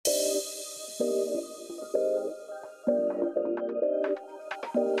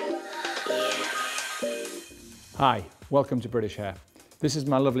Hi, welcome to British Hair. This is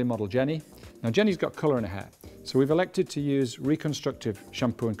my lovely model Jenny. Now Jenny's got colour in her hair, so we've elected to use reconstructive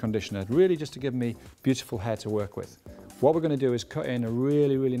shampoo and conditioner, really just to give me beautiful hair to work with. What we're going to do is cut in a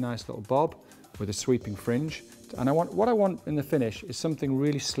really nice little bob with a sweeping fringe. And what I want in the finish is something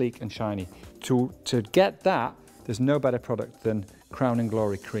really sleek and shiny. To get that, there's no better product than Crown &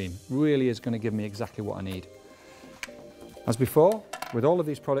 Glory Cream. Really is going to give me exactly what I need. As before, with all of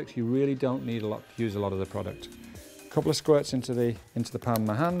these products, you really don't need to use a lot of the product. A couple of squirts into the palm of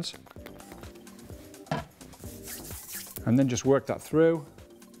my hands, and then just work that through.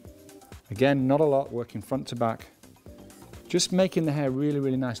 Again, not a lot, working front to back. Just making the hair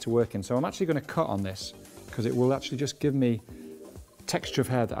really nice to work in. So I'm actually going to cut on this because it will actually just give me texture of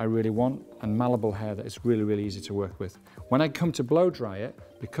hair that I really want and malleable hair that is really easy to work with. When I come to blow dry it,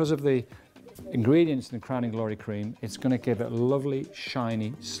 because of the ingredients in the Crown & Glory Cream, it's going to give it a lovely,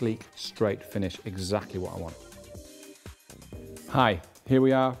 shiny, sleek, straight finish, exactly what I want. Hi, here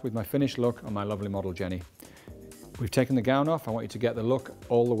we are with my finished look on my lovely model Jenny. We've taken the gown off. I want you to get the look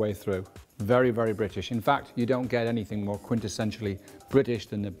all the way through. Very British. In fact, you don't get anything more quintessentially British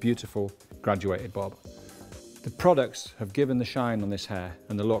than the beautiful graduated bob. The products have given the shine on this hair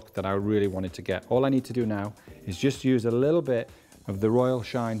and the look that I really wanted to get. All I need to do now is just use a little bit of the Royal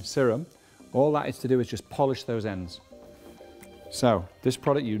Shine Serum. All that is to do is just polish those ends. So this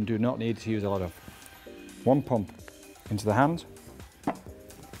product you do not need to use a lot of. One pump into the hand,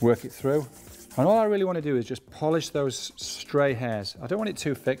 work it through. And all I really want to do is just polish those stray hairs. I don't want it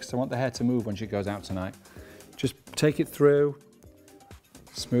too fixed. I want the hair to move when she goes out tonight. Just take it through,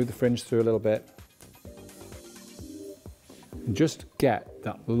 smooth the fringe through a little bit. And just get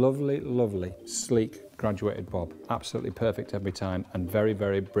that lovely, sleek, graduated bob. Absolutely perfect every time and very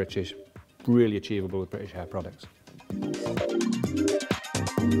British, really achievable with British hair products.